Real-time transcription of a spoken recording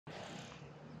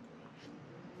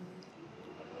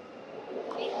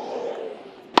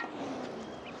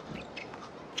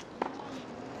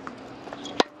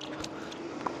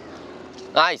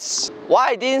Nice. Why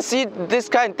I didn't see this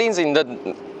kind of things in the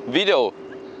video?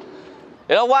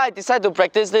 You know why I decided to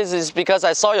practice this is because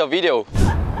I saw your video.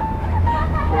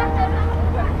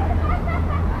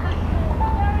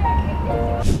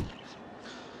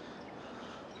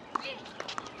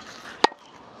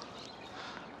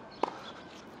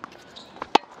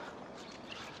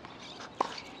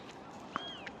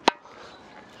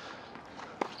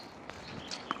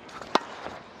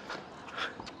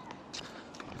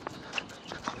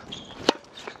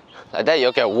 Like that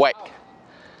you'll get whack.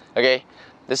 Okay,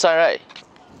 this one right,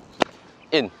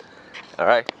 in,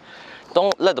 alright.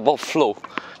 Don't let the ball flow.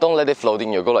 Don't let it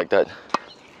floating, you go like that.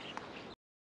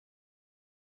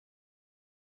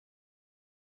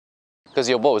 Because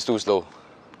your ball is too slow.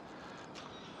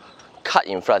 Cut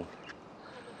in front.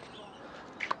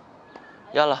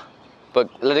 Yeah lah, but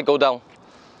let it go down.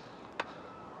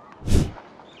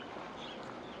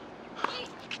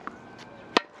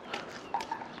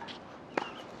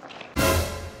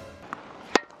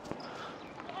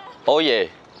 Oh yeah.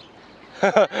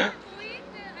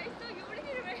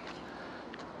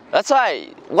 That's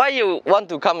why you want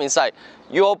to come inside?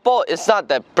 Your ball is not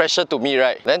that pressure to me,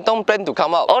 right? Then don't plan to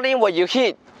come out. Only when you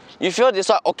hit, you feel this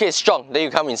one, okay, strong, then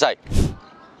you come inside.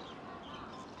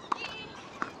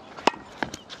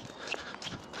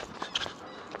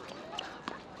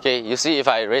 Okay, you see if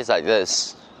I raise like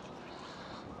this.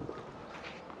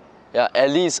 Yeah,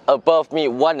 at least above me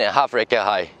 1.5 racket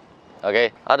high.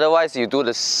 Okay, otherwise you do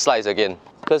the slice again.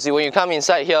 Because when you come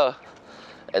inside here,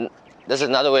 and there's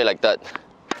another way like that.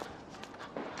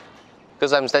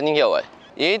 Because I'm standing here, right?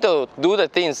 You need to do the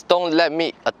things, don't let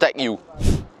me attack you.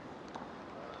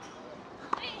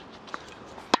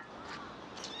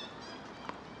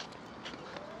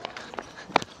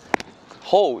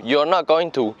 Hold, you're not going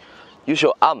to use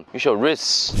your arm, use your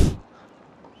wrist.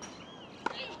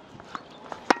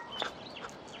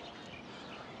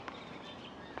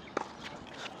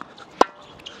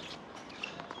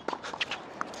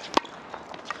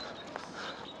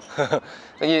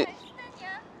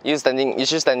 You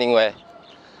should standing where?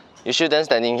 You shouldn't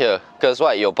standing here. Cause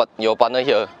what? Your partner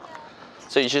here.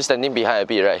 So you should standing behind a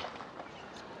bit, right?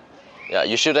 Yeah,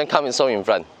 you shouldn't come in so in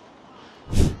front.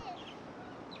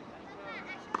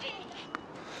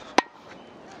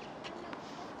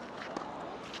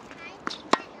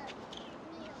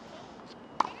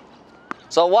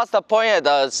 So what's the point at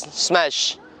the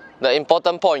smash? The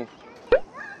important point.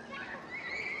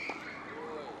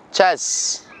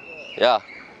 Chest. Yeah.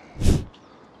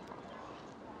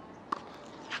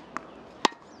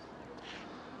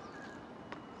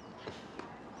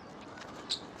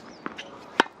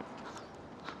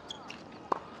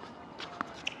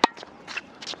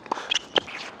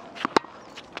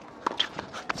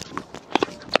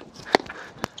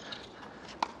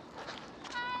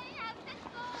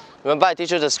 Remember I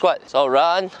teach you the squat. So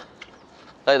run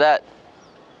like that.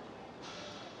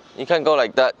 You can go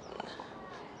like that.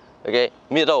 Okay,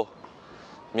 middle.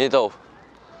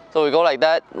 So we go like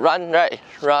that, run, right,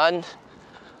 run,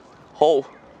 hold,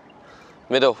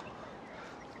 middle,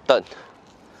 done.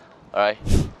 Alright.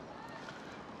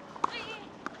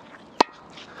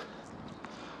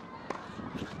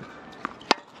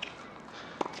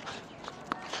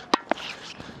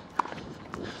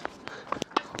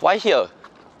 Why here?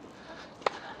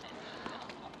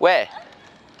 Where?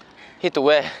 Hit to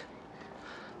where?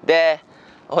 There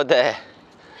or there.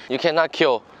 You cannot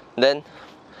kill. Then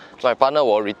my partner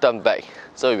will return back.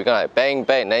 So we can like bang,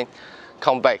 bang, then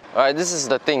come back. Alright, this is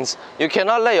the things. You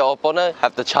cannot let your opponent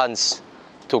have the chance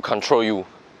to control you.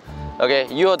 Okay,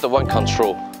 you are the one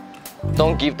control.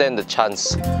 Don't give them the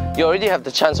chance. You already have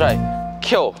the chance, right?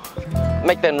 Kill.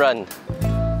 Make them run.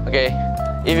 Okay?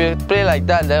 If you play like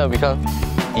that, then it will become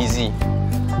easy.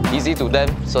 Easy to them,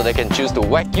 so they can choose to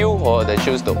whack you or they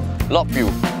choose to lob you.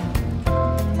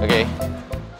 Okay?